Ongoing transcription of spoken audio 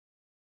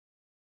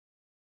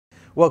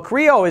Well,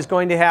 Creo is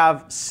going to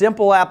have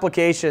simple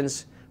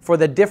applications for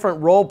the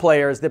different role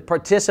players that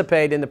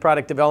participate in the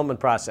product development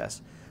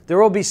process. There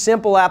will be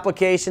simple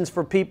applications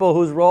for people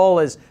whose role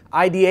is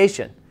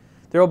ideation.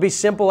 There will be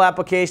simple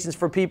applications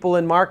for people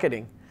in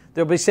marketing.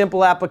 There will be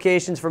simple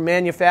applications for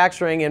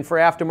manufacturing and for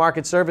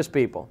aftermarket service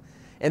people.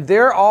 And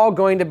they're all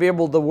going to be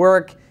able to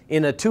work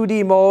in a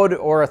 2D mode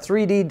or a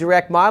 3D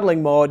direct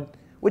modeling mode,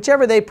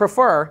 whichever they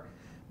prefer,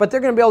 but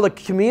they're going to be able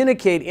to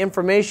communicate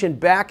information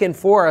back and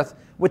forth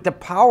with the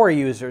power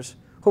users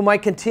who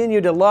might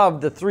continue to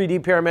love the 3D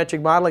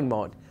parametric modeling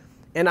mode.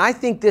 And I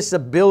think this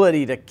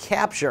ability to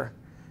capture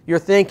your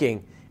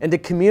thinking and to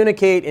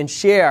communicate and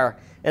share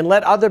and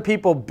let other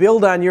people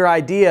build on your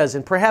ideas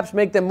and perhaps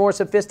make them more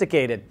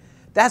sophisticated,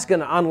 that's going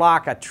to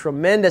unlock a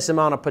tremendous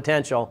amount of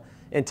potential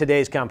in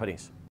today's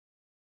companies.